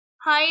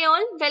Hi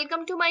all,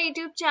 welcome to my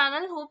YouTube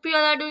channel. Hope you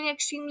all are doing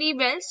extremely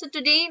well. So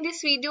today in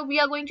this video we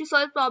are going to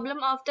solve problem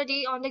of the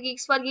day on the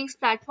Geeks for Geeks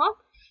platform.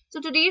 So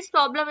today's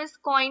problem is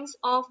coins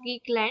of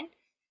Geekland.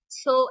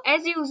 So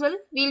as usual,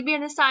 we'll be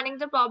understanding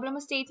the problem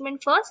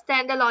statement first,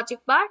 then the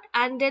logic part,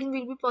 and then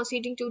we'll be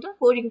proceeding to the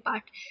coding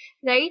part,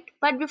 right?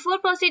 But before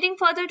proceeding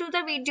further to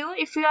the video,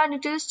 if you are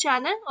new to this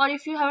channel or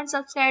if you haven't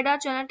subscribed our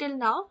channel till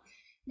now,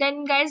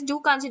 then guys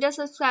do consider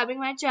subscribing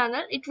my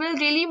channel. It will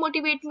really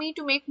motivate me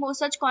to make more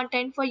such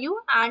content for you,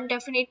 and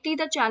definitely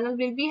the channel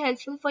will be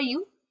helpful for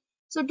you.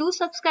 So do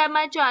subscribe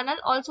my channel.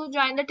 Also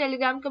join the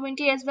Telegram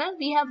community as well.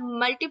 We have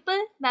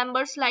multiple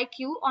members like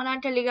you on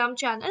our Telegram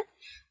channel.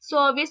 So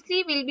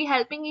obviously we'll be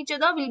helping each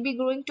other, we'll be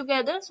growing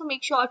together. So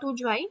make sure to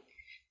join.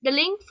 The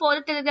link for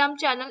the Telegram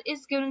channel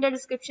is given in the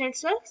description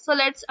itself. So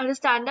let's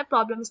understand the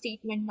problem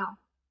statement now,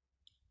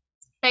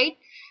 right?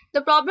 The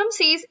problem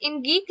says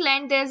in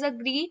Geekland there's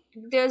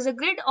a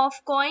grid of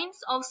coins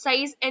of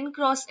size n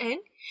cross n.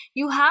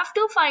 You have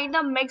to find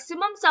the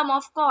maximum sum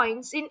of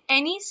coins in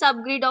any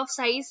subgrid of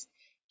size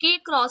k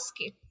cross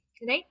k,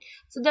 right?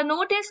 So the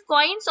note is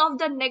coins of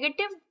the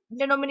negative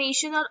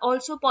denomination are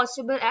also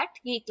possible at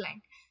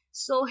Geekland.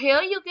 So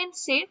here you can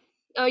see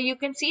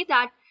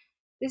that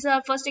this is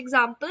our first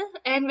example.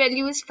 N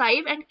value is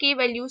 5 and k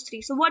value is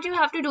 3. So what you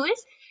have to do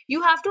is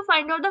you have to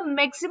find out the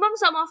maximum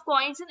sum of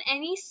coins in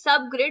any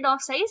subgrid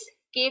of size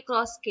k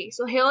cross k.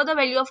 So here the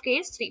value of k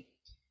is 3.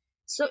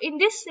 So in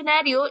this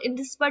scenario, in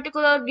this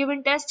particular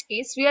given test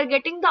case, we are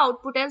getting the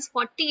output as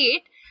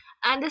 48,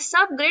 and the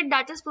subgrid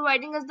that is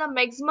providing us the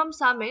maximum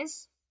sum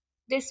is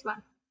this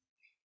one,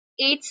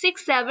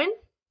 867,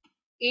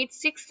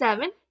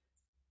 867,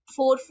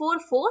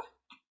 444,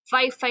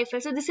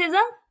 555. So this is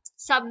a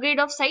subgrid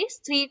of size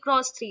 3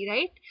 cross 3,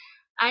 right?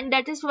 And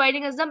that is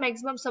providing us the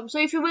maximum sum. So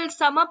if you will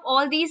sum up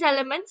all these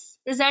elements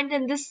present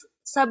in this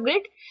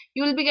subgrid,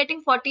 you will be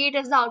getting 48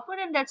 as the output,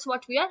 and that's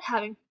what we are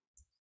having.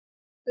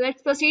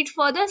 Let's proceed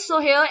further. So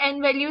here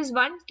n value is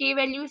 1, k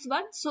value is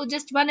 1. So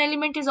just one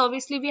element is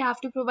obviously we have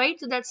to provide.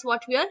 So that's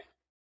what we are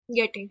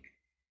getting.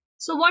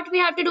 So what we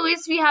have to do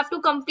is we have to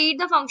complete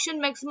the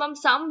function maximum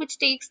sum, which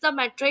takes the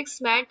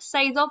matrix mat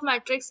size of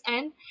matrix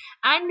n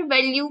and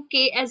value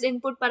k as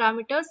input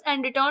parameters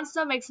and returns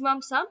the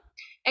maximum sum.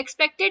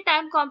 Expected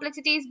time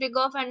complexity is big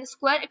of n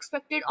square.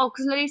 Expected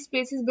auxiliary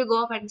space is big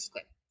of n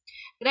square.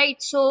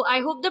 Right. So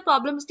I hope the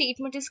problem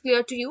statement is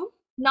clear to you.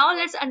 Now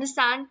let's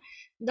understand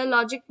the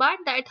logic part,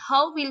 that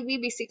how will we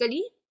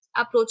basically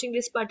approaching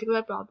this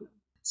particular problem.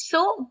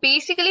 So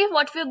basically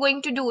what we're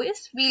going to do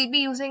is we'll be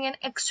using an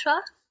extra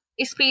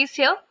space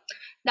here.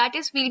 That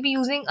is, we'll be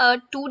using a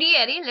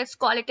 2D array. Let's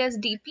call it as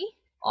DP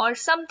or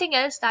something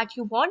else that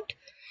you want,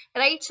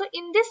 right? So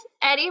in this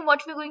array,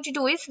 what we're going to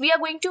do is we are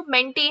going to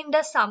maintain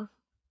the sum.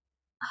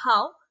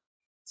 How?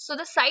 So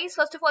the size,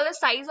 first of all, the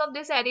size of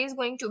this array is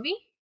going to be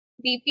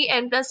DP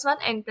n plus 1,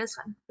 n plus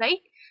 1, right?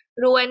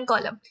 Row and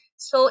column.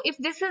 So if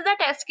this is the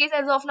test case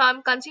as of now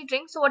I'm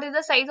considering, so what is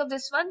the size of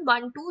this one?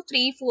 1, 2,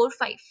 3, 4,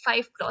 5,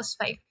 5 cross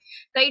 5,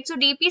 right? So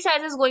DP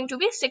size is going to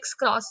be 6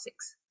 cross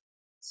 6.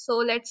 So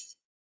let's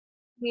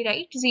we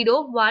write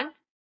 0, 1,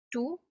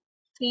 2,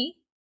 3,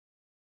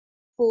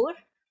 4,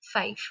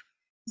 5.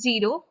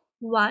 0,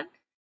 1,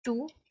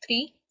 2,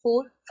 3,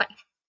 4, 5.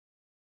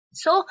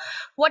 So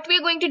what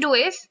we're going to do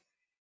is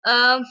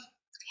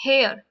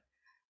here,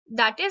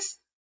 that is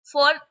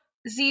for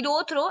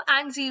 0th row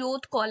and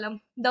 0th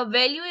column, the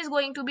value is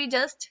going to be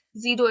just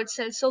 0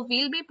 itself. So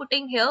we'll be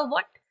putting here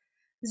what?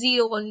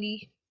 0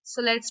 only.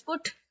 So let's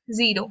put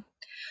 0.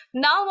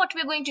 Now what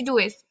we're going to do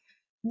is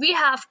we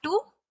have to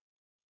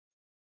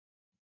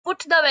put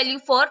the value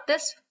for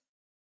this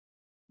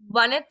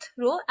 1th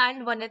row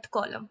and 1th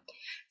column.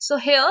 So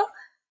here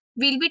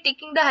we'll be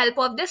taking the help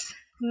of this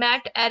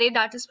mat array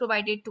that is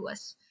provided to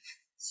us.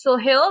 So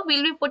here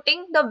we'll be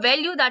putting the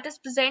value that is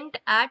present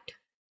at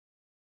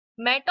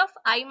mat of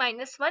I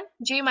minus 1,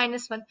 j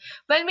minus 1.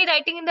 When we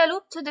writing in the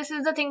loop, so this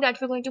is the thing that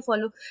we're going to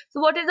follow.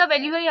 So what is the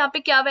value here? Yahan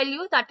pe kya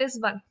value? That is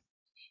 1,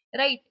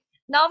 right?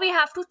 Now we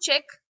have to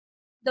check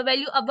the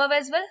value above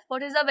as well.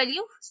 What is the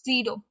value?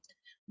 0.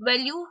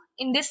 Value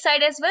in this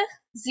side as well,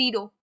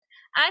 0.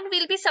 And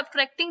we'll be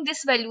subtracting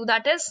this value,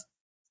 that is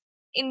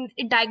in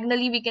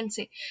diagonally we can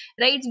say,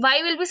 right?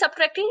 Why we'll be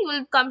subtracting? You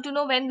will come to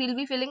know when we'll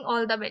be filling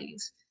all the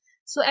values.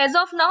 So as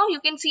of now, you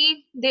can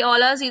see they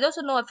all are 0,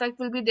 so no effect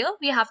will be there.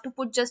 We have to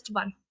put just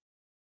 1.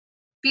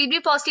 We'll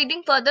be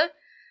proceeding further.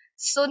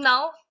 So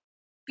now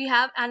we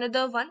have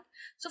another one.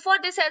 So for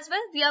this as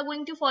well, we are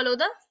going to follow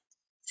the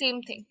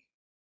same thing,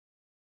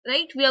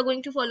 right? We are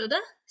going to follow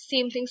the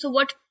same thing. So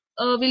what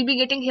we'll be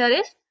getting here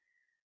is,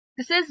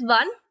 this is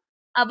 1,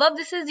 above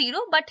this is 0,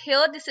 but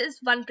here this is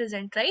 1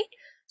 present, right?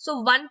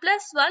 So 1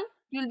 plus 1,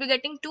 you'll be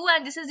getting 2,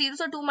 and this is 0,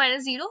 so 2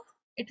 minus 0,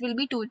 it will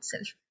be 2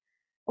 itself.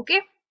 Okay.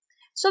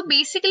 So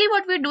basically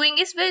what we're doing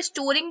is we're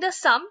storing the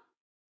sum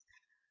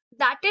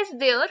that is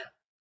there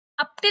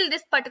up till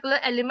this particular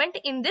element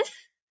in this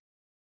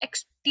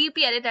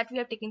DP array that we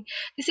have taken.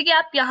 जैसे कि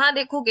आप यहाँ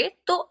देखोगे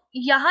तो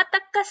यहाँ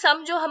तक का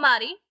सम जो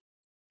हमारी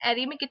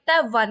एरे में कितना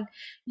है 1,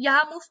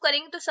 यहाँ मूव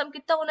करेंगे तो सम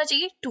कितना होना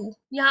चाहिए 2,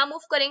 यहाँ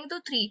मूव करेंगे तो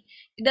 3,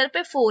 इधर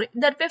पे 4,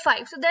 इधर पे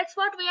 5. So that's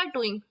what we are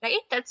doing,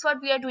 right? That's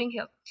what we are doing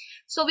here.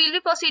 So we'll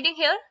be proceeding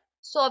here.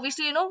 So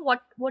obviously you know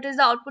what is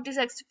the output is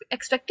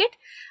expected.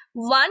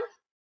 1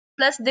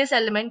 plus this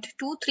element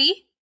 2 3,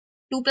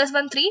 2 plus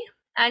 1 3,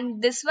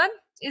 and this one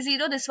is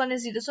 0, this one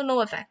is 0, so no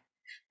effect.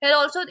 Here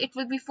also it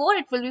will be 4,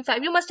 it will be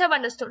 5. You must have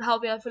understood how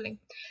we are filling.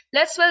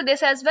 Let's fill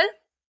this as well.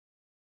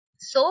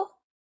 So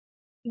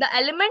the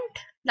element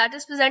that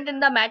is present in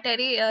the mat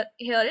array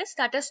here is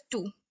that is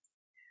 2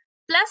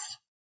 plus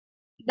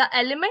the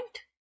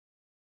element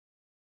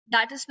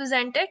that is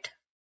presented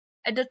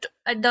at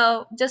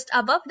the just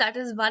above, that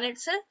is 1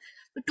 itself.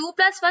 So 2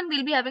 plus 1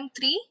 will be having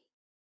 3,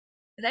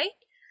 right?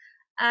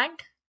 And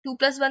 2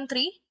 plus 1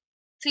 3,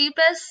 3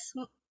 plus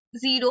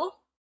 0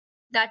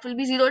 that will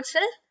be 0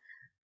 itself,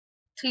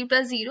 3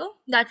 plus 0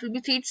 that will be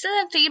 3 itself,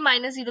 and 3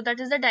 minus 0 that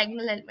is the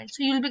diagonal element.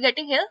 So you will be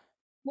getting here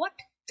what?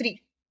 3,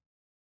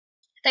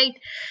 right?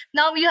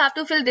 Now you have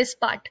to fill this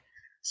part.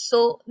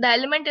 So the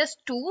element is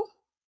 2,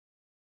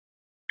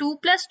 2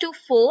 plus 2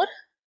 4,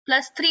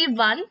 plus 3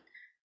 1,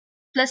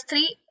 plus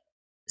 3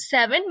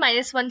 7,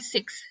 minus 1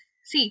 6.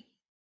 See,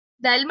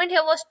 the element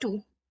here was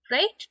 2,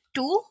 right?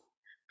 2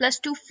 plus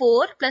 2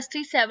 4, plus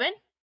 3 7,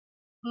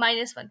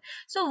 minus 1.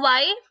 So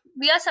why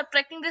we are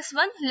subtracting this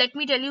one? Let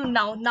me tell you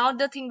now. Now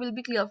the thing will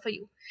be clear for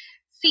you.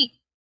 See,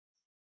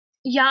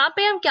 यहाँ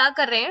पे हम क्या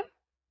कर रहे हैं,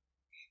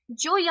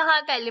 जो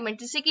यहाँ का एलिमेंट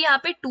जैसे कि यहाँ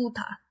पे 2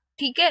 था,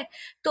 ठीक है,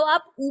 तो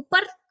आप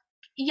ऊपर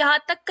यहाँ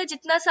तक का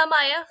जितना सम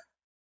आया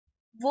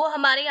वो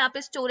हमारे यहाँ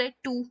पे स्टोर है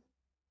 2,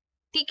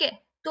 ठीक है,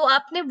 तो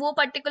आपने वो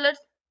पर्टिकुलर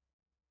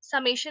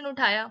समेशन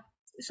उठाया,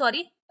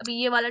 सॉरी अभी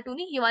ये वाला 2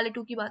 नहीं, ये वाले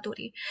 2 की बात हो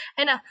रही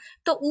है ना,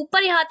 तो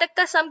ऊपर यहाँ तक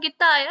का सम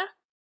कितना आया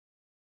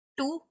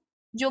 2,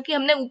 जो कि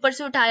हमने ऊपर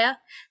से उठाया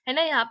है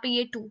ना, यहाँ पे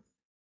ये 2,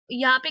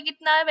 यहाँ पे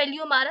कितना है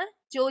वैल्यू हमारा,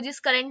 जो जिस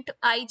करंट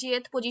आई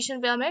जेथ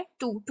पोजीशन पे हमें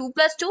 2, 2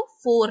 plus 2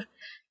 4,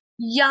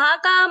 यहाँ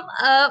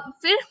का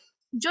फिर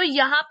जो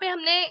यहाँ पे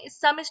हमने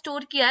सम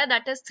स्टोर किया है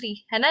दैट इज 3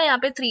 है ना, यहाँ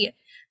पे 3 है,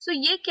 सो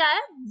ये क्या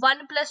है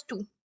 1 plus 2,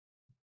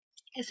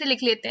 ऐसे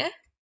लिख लेते हैं,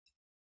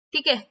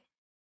 ठीक है,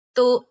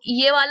 तो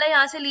ये वाला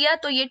यहाँ से लिया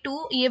तो ये 2,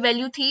 ये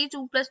वैल्यू थी,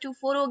 2 plus 2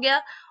 4 हो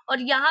गया,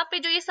 और यहाँ पे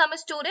जो ये सम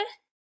स्टोर है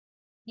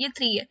ये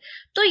 3 है,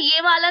 तो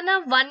ये वाला ना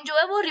 1 जो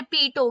है वो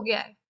रिपीट हो गया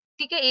है,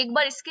 ठीक है, एक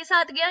बार इसके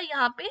साथ गया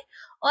यहाँ पे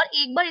और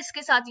एक बार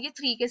इसके साथ, ये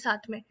 3 के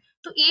साथ में,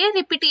 तो ये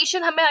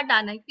रिपीटेशन हमें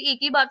हटाना है, एक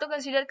ही बात तो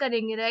कंसीडर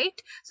करेंगे,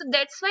 right? So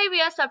that's why we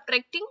are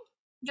subtracting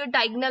जो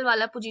डायगोनल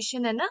वाला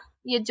पोजीशन है ना,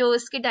 ये जो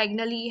इसके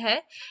डायगोनली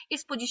है,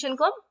 इस पोजीशन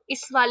को हम,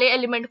 इस वाले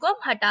एलिमेंट को हम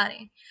हटा रहे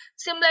हैं.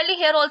 Similarly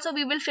here also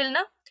we will fill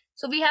ना,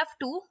 so we have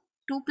 2,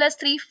 2 plus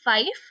 3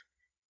 5,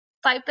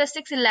 5 plus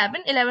 6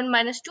 11, 11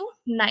 minus 2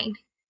 9.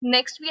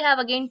 Next we have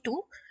again 2,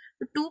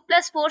 2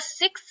 plus 4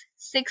 6,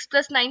 6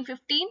 plus 9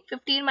 15,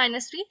 15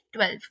 minus 3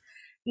 12.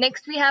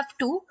 Next we have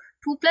 2,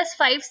 2 plus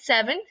 5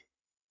 7,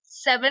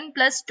 7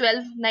 plus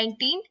 12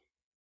 19,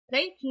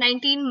 right?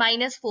 19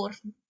 minus 4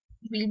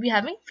 we'll be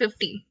having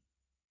 15.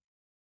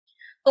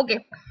 Okay,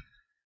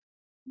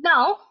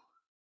 now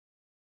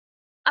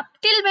up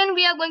till when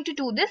we are going to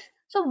do this,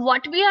 so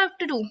what we have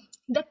to do,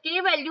 the k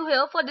value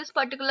here for this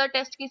particular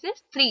test case is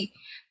 3.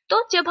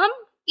 तो जब हम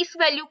इस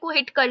value को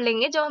hit कर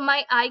लेंगे, जब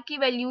हमारी i की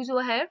वैल्यू जो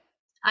है,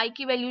 i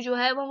की वैल्यू जो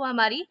है वो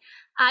हमारी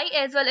i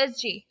as well as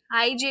j,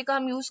 i j का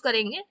हम यूज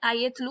करेंगे,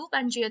 ith loop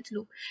and jth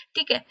loop,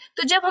 ठीक है,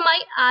 तो जब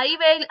हमारी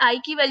i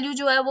की वैल्यू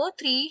जो है वो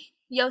 3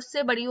 या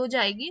उससे बड़ी हो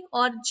जाएगी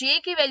और j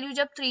की वैल्यू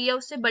जब 3 या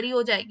उससे बड़ी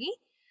हो जाएगी,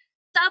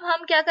 तब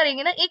हम क्या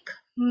करेंगे ना, एक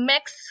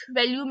मैक्स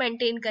वैल्यू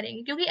मेंटेन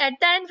करेंगे, क्योंकि at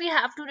the end we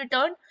have to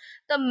return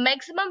the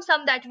maximum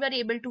some that we are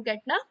able to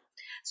get ना,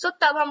 सो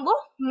तब हम वो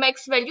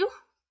मैक्स वैल्यू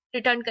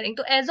रिटर्न करेंगे.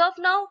 तो एज ऑफ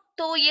नाउ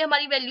तो ये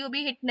हमारी वैल्यू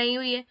भी हिट नहीं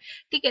हुई है,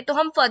 ठीक है, तो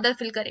हम फर्दर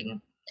फिल करेंगे.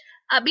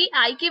 अभी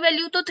i की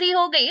वैल्यू तो 3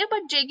 हो गई है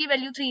बट j की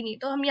वैल्यू 3 नहीं,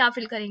 तो हम यहाँ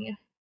फिल करेंगे.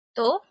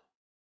 तो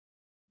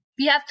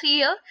वी हैव 3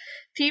 हियर,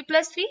 3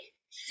 plus 3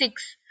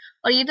 6,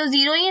 और ये तो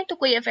 0 ही है तो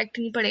कोई इफेक्ट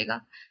नहीं पड़ेगा.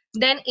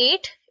 Then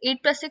 8,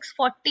 8 plus 6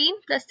 14,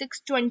 plus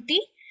 6 20,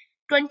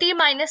 20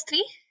 minus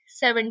 3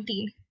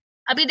 17.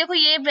 अभी देखो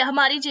ये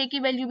हमारी j की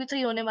वैल्यू भी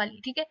 3 होने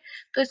वाली, ठीक है,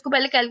 तो इसको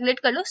पहले कैलकुलेट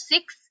कर लो.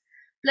 6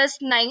 plus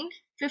 9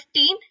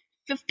 15,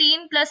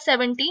 15 plus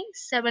 17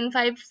 7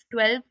 5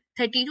 12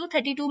 32,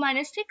 32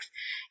 minus 6,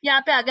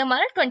 यहाँ पे आ गया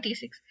हमारा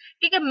 26,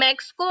 ठीक है.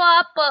 मैक्स को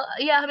आप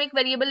या हम एक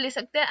वेरिएबल ले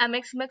सकते हैं,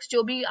 mx मैक्स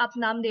जो भी आप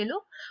नाम दे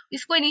लो,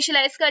 इसको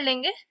इनिशियलाइज कर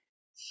लेंगे,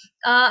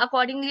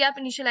 अकॉर्डिंगली आप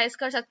इनिशियलाइज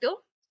कर सकते हो,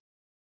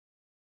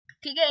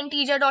 ठीक है.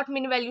 इंटीजर डॉट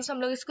मिन वैल्यू से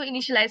हम लोग इसको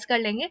इनिशियलाइज कर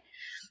लेंगे.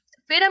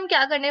 फिर हम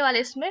क्या करने वाले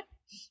इसमें,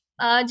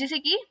 जैसे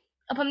कि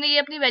अब हमने ये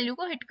अपनी वैल्यू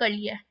को हिट कर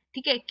लिया है,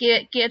 ठीक है,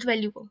 केथ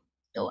वैल्यू को,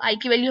 तो आई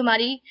की वैल्यू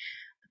हमारी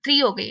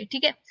 3 हो गई,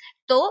 ठीक है.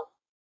 तो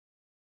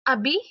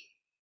अभी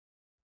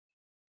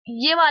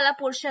ये वाला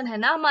पोर्शन है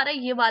ना हमारा,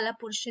 ये वाला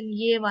पोर्शन,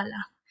 ये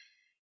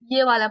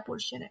वाला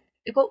पोर्शन है,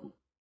 देखो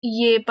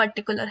ये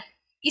पर्टिकुलर,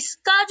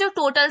 इसका जो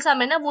टोटल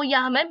सम है ना वो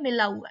यहाँ में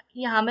मिला हुआ है,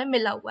 यहाँ में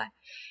मिला हुआ है,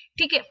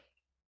 ठीक है.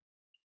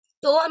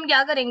 तो हम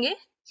क्या करेंगे,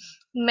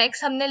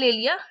 मैक्स हमने ले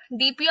लिया,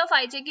 डीपी ऑफ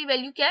आईजे की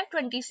वैल्यू क्या है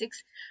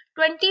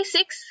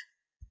 26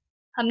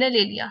 हमने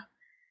ले लिया,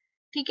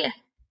 ठीक है।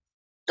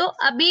 तो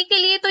अभी के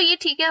लिए तो ये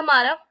ठीक है,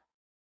 हमारा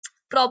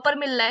प्रॉपर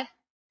मिल रहा है,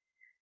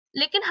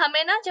 लेकिन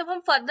हमें ना जब हम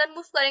फर्दर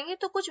मूव करेंगे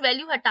तो कुछ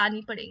वैल्यू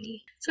हटानी पड़ेगी।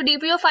 सो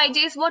DP of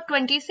IJ is what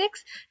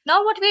 26.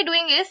 Now what we are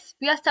doing is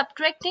we are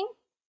subtracting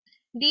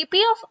dp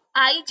of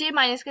ij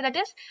minus k, that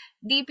is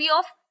dp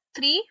of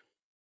 3,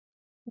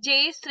 j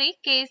is 3,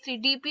 k is 3,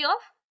 dp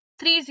of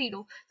 30.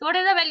 So what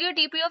is the value of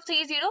dp of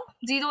 30?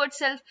 0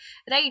 itself,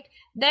 right?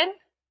 Then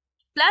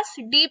plus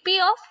dp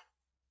of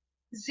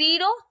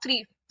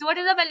 03. So what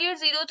is the value of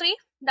 03?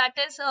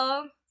 That is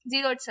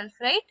 0 itself,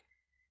 right?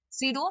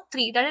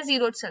 03, that is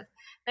 0 itself,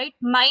 right?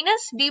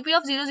 Minus dp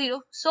of 00.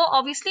 So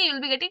obviously you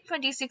will be getting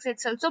 26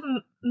 itself. So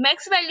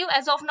max value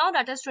as of now,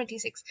 that is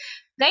 26,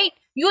 right?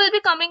 You will be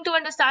coming to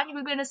understand, you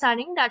will be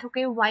understanding that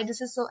okay, why this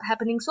is so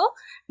happening. So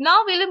now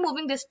we will be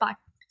moving this part.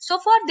 So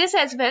for this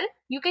as well,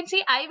 you can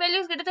see I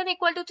value is greater than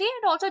equal to 3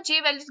 and also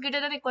j value is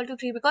greater than equal to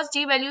 3, because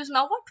j value is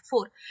now what,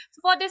 4.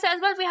 So for this as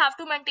well, we have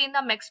to maintain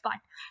the max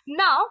part.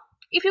 Now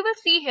if you will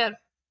see here,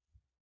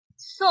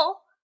 so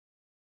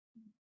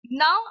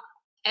now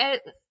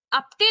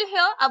up till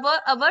here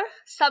our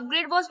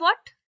subgrid was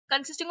what,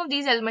 consisting of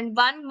these elements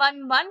 1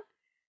 1 1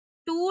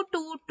 2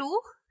 2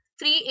 2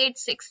 3 8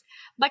 6.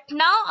 But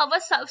now our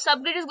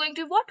subgrid is going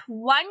to be what,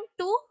 1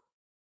 2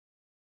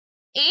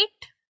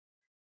 8,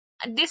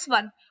 this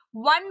one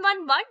 1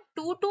 1 1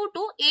 2 2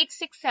 2 8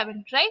 6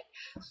 7, right?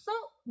 So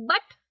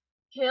but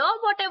here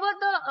whatever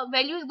the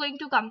value is going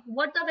to come,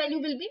 what the value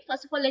will be,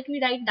 first of all let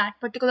me write that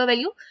particular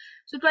value.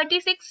 So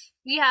 26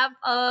 we have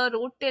a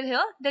row till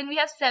here, then we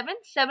have 7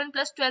 7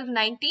 plus 12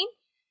 19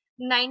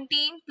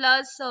 19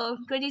 plus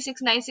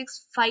 26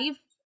 96 5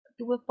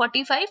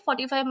 45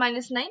 45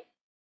 minus 9.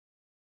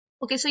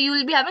 Okay, so you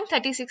will be having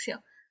 36 here.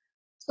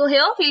 So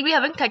here we'll be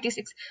having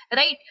 36,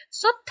 right?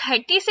 So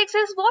 36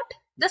 is what,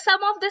 the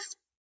sum of this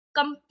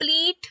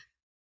complete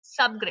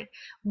subgrid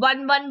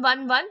 1 1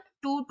 1 1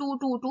 2 2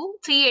 2 2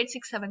 3 8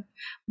 6 7.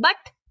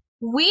 But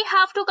we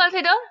have to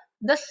consider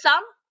the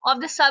sum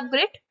of the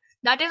subgrid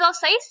that is of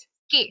size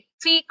k,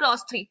 3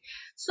 cross 3.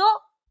 So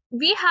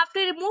we have to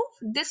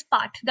remove this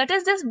part, that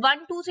is this 1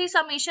 2 3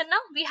 summation.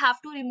 Now we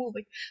have to remove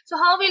it. So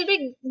how we'll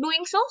be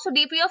doing so? So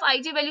dp of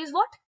ij value is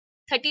what,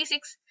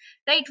 36,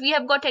 right? We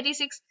have got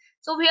 36.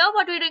 So here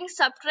what we're doing,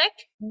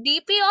 subtract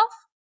dp of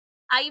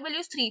I value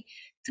is 3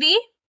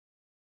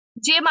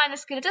 j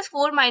minus k, that is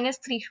 4 minus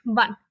 3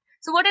 1.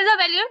 So what is the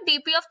value of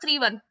dp of 3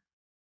 1?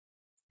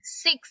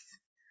 6.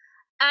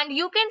 And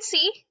you can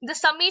see the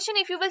summation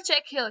if you will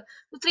check here.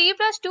 So 3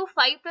 plus 2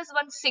 5 plus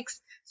 1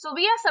 6. So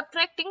we are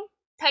subtracting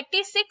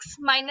 36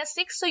 minus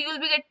 6. So you will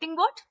be getting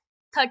what,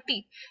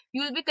 30.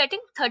 You will be getting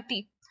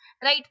 30,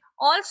 right?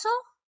 Also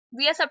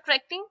we are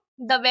subtracting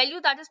the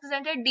value that is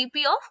presented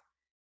dp of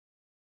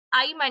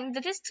I minus,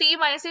 that is 3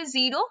 minus is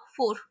 0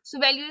 4. So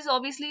value is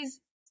obviously is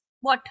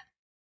what,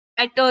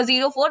 at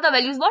 0 4 the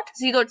value is what,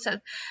 0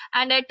 itself.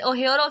 And at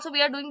here also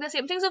we are doing the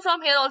same thing. So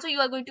from here also you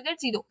are going to get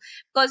 0,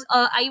 because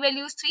I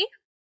value is 3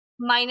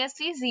 minus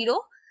 3 0,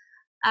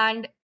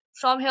 and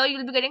from here you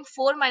will be getting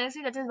 4 minus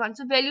 3, that is 1.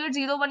 So value at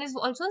 0 1 is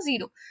also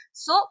 0.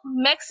 So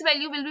max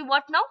value will be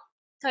what now,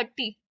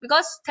 30,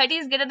 because 30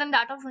 is greater than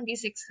that of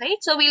 26, right?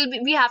 So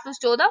we have to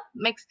store the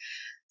max.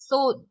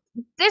 So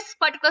this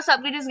particular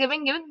subgrid is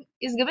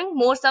giving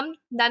more sum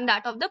than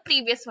that of the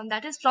previous one,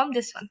 that is from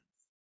this one.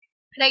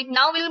 Right,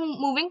 now we'll be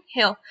moving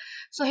here.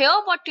 So here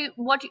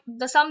what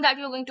the sum that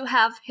you're going to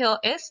have here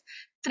is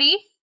 3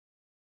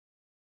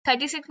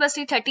 36 plus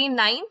 3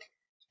 39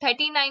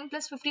 39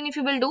 plus 15 if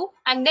you will do,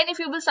 and then if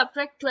you will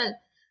subtract 12,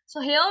 so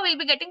here we'll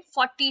be getting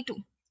 42.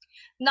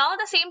 Now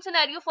the same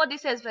scenario for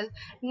this as well.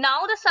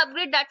 Now the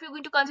subgrid that we're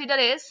going to consider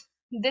is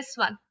this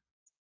one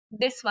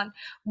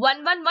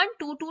 1 1 1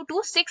 2 2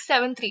 2 6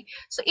 7 3.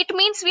 So it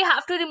means we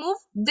have to remove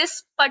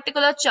this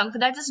particular chunk,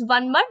 that is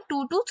 1 1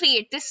 2 2 3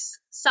 8. This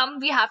sum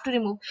we have to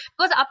remove,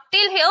 because up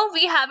till here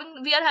we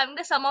are having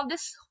the sum of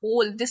this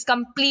whole, this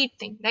complete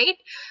thing, right?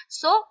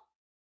 So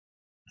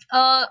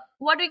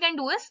what we can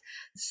do is,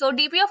 so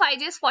dp of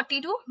ij is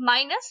 42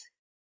 minus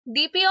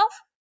dp of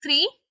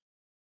 3,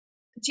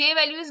 j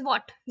value is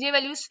what, j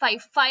value is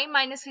 5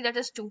 minus 3, that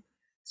is 2.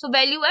 So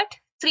value at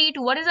 3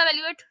 2, what is the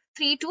value at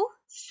 3 2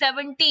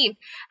 17.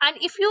 And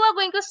if you are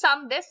going to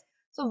sum this,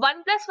 so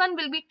 1 plus 1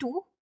 will be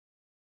 2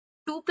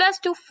 2 plus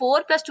 2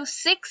 4 plus 2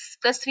 6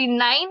 plus 3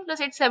 9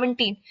 plus 8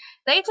 17,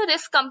 right? So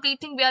this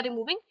complete thing we are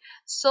removing.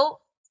 So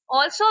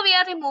also we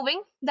are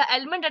removing the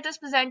element that is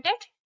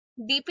presented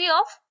dp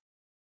of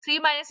 3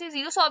 minus is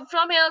 0. So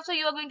from here also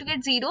you are going to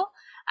get 0,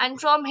 and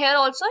from here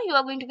also you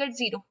are going to get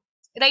 0,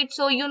 right?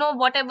 So you know,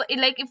 whatever,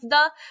 like if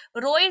the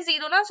row is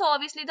 0 now, so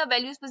obviously the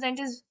values present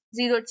is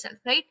 0 itself,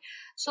 right?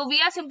 So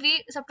we are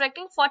simply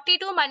subtracting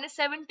 42 minus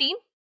 17,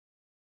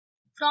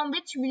 from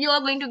which you are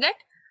going to get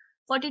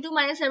 42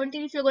 minus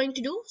 17 if you're going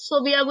to do,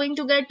 so we are going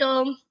to get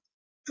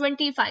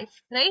 25,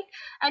 right?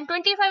 And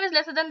 25 is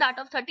lesser than that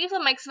of 30, so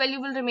max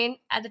value will remain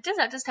as it is,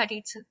 that is 30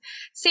 itself.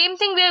 Same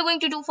thing we are going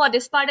to do for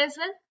this part as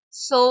well.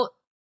 So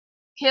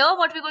here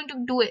what we're going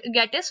to do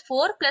get is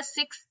 4 plus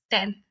 6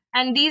 10,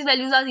 and these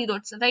values are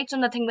zeros, right? So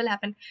nothing will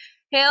happen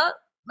here.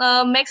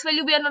 Max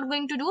value we are not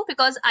going to do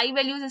because I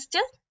values is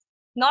still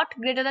not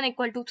greater than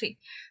equal to 3.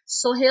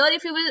 So here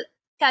if you will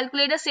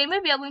calculate the same way,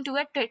 we are going to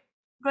get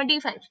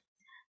 25.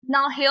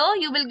 Now here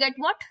you will get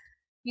what?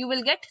 You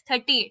will get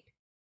 38,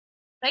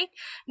 right?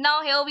 Now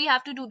here we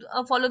have to do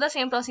follow the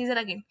same procedure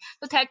again.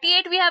 So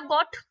 38 we have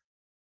got,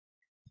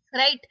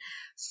 right?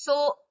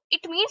 So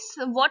it means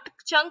what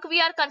chunk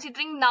we are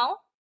considering now,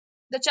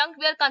 the chunk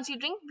we are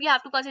considering, we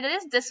have to consider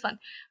is this one,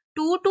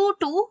 2 2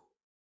 2,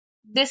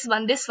 this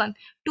one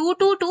 2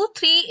 2 2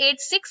 3 8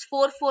 6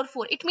 4 4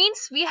 4. It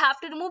means we have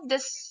to remove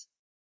this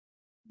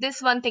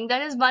one thing,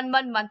 that is 1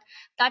 1 1.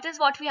 That is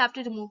what we have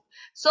to remove.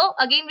 So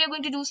again we are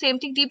going to do same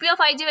thing. dp of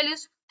ij value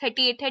is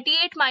 38.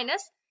 38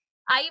 minus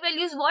I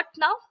value is what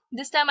now?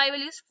 This time I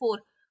value is 4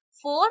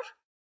 4,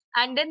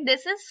 and then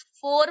this is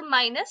 4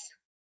 minus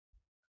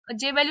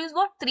j value is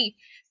what? 3.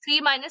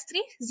 3 minus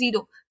 3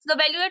 0. So the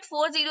value at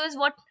 4 0 is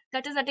what?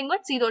 That is nothing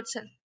but 0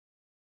 itself.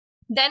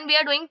 Then we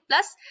are doing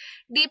plus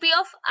dp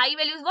of I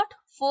value is what?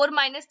 4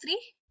 minus 3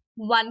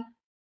 1,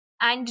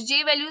 and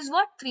j value is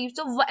what? 3.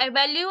 So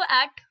value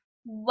at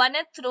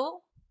 1th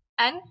row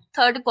and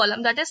 3rd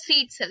column, that is 3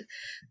 itself.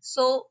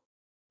 So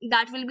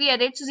that will be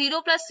added. So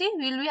 0 plus 3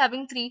 we will be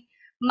having 3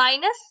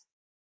 minus,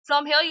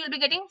 from here you will be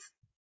getting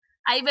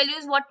I value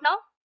is what now?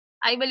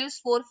 I value is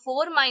 4.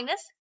 4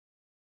 minus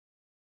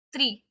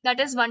 3, that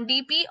is 1.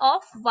 dp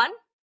of 1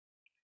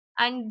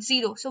 and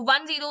 0. So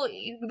 1 0,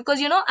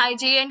 because you know I,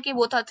 j and k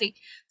both are 3.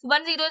 So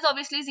 1 0 is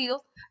obviously 0.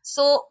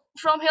 So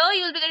from here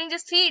you will be getting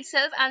just 3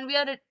 itself, and we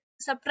are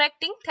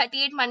subtracting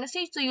 38 minus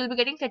 3, so you will be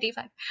getting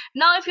 35.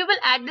 Now if you will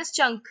add this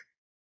chunk,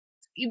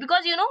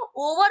 because you know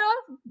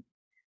overall,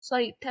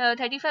 sorry,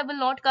 35 will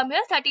not come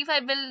here,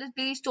 35 will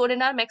be stored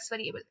in our max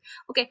variable.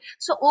 Okay,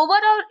 so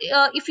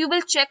overall if you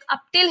will check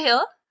up till here,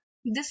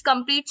 this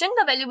complete chunk,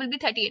 the value will be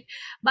 38,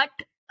 but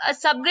a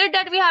subgrid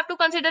that we have to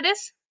consider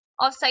is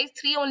of size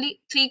 3 only,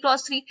 3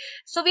 cross 3.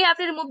 So we have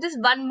to remove this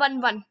 1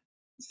 1 1.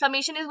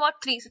 Summation is what?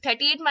 3. So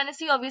 38 minus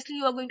 3, obviously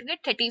you are going to get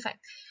 35,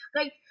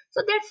 right?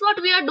 So that's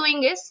what we are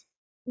doing is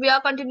we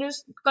are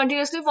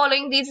continuously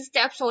following these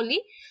steps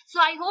only. So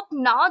I hope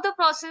now the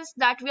process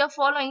that we are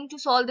following to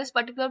solve this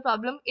particular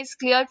problem is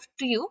clear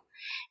to you.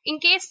 In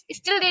case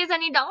still there is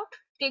any doubt,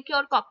 take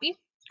your copy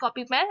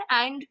pen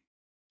and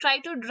try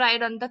to dry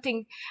run the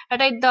thing that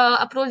the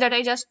approach that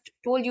I just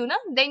told you,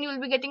 then you will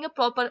be getting a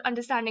proper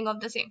understanding of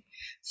the same.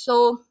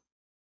 So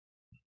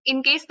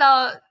in case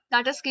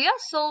that is clear,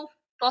 so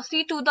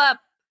proceed to the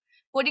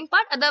coding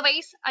part.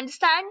 Otherwise,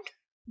 understand,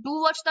 do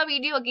watch the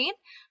video again,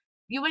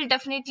 you will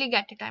definitely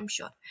get it, I'm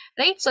sure,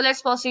 right? So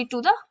let's proceed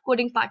to the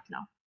coding part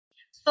now.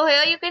 So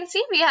here you can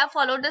see we have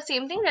followed the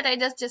same thing that I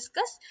just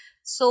discussed.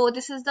 So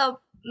this is the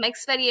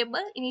max variable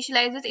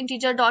initialized with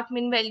integer dot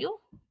min value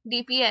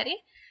dp array,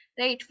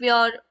 right? We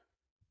are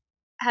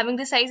having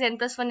the size n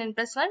plus 1 n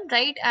plus 1,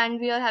 right? And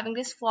we are having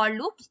this for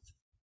loop.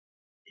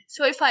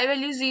 So if I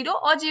value 0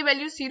 or j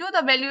value 0,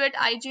 the value at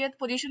ijth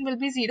position will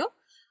be 0.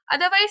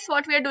 Otherwise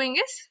what we are doing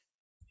is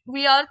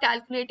we are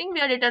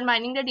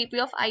determining the dp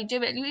of ij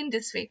value in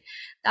this way,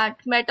 that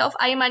met of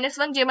I minus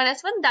 1 j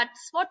minus 1.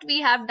 That's what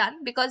we have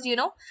done, because you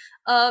know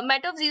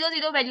met of 0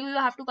 0 value you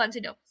have to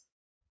consider,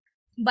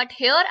 but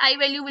here I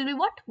value will be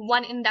what?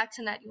 1 in that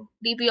scenario.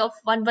 dp of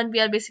 1 1 we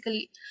are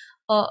basically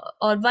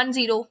or 1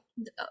 0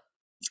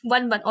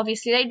 1 1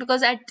 obviously, right?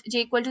 Because at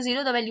j equal to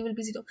 0 the value will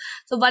be 0.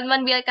 So 1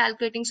 1 we are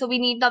calculating, so we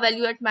need the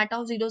value at mat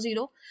of 0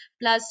 0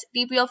 plus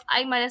dp of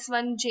I minus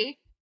 1 j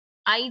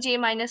I j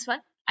minus 1.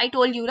 I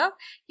told you ना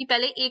कि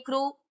पहले एक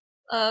रो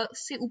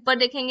से ऊपर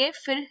देखेंगे,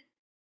 फिर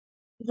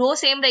रो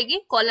same रहेगी,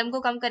 column को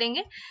कम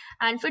करेंगे,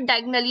 एंड फिर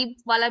डायगोनली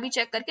वाला भी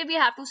चेक करके we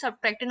have to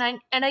subtract it.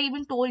 And I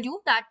even told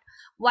you that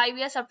why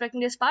we are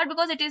subtracting this part,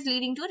 because it is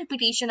leading to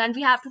repetition and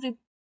we have to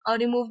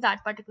remove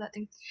that particular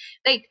thing,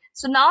 right?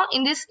 So now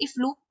in this if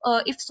loop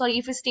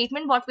if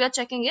statement, what we are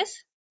checking is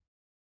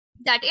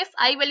that if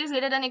I value is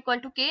greater than equal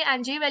to k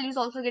and j value is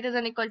also greater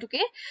than equal to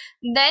k,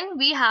 then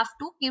we have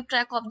to keep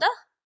track of the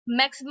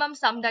maximum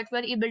sum that we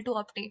are able to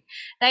obtain,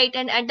 right?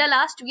 And at the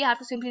last we have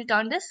to simply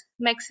return this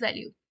max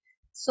value.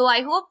 So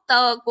I hope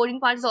the coding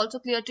part is also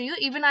clear to you.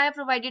 Even I have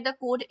provided the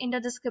code in the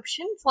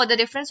description for the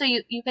reference, so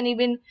you can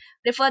even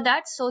refer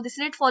that. So this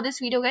is it for this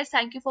video, guys.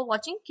 Thank you for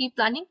watching.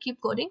 Keep learning,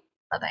 keep coding.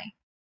 Bye bye.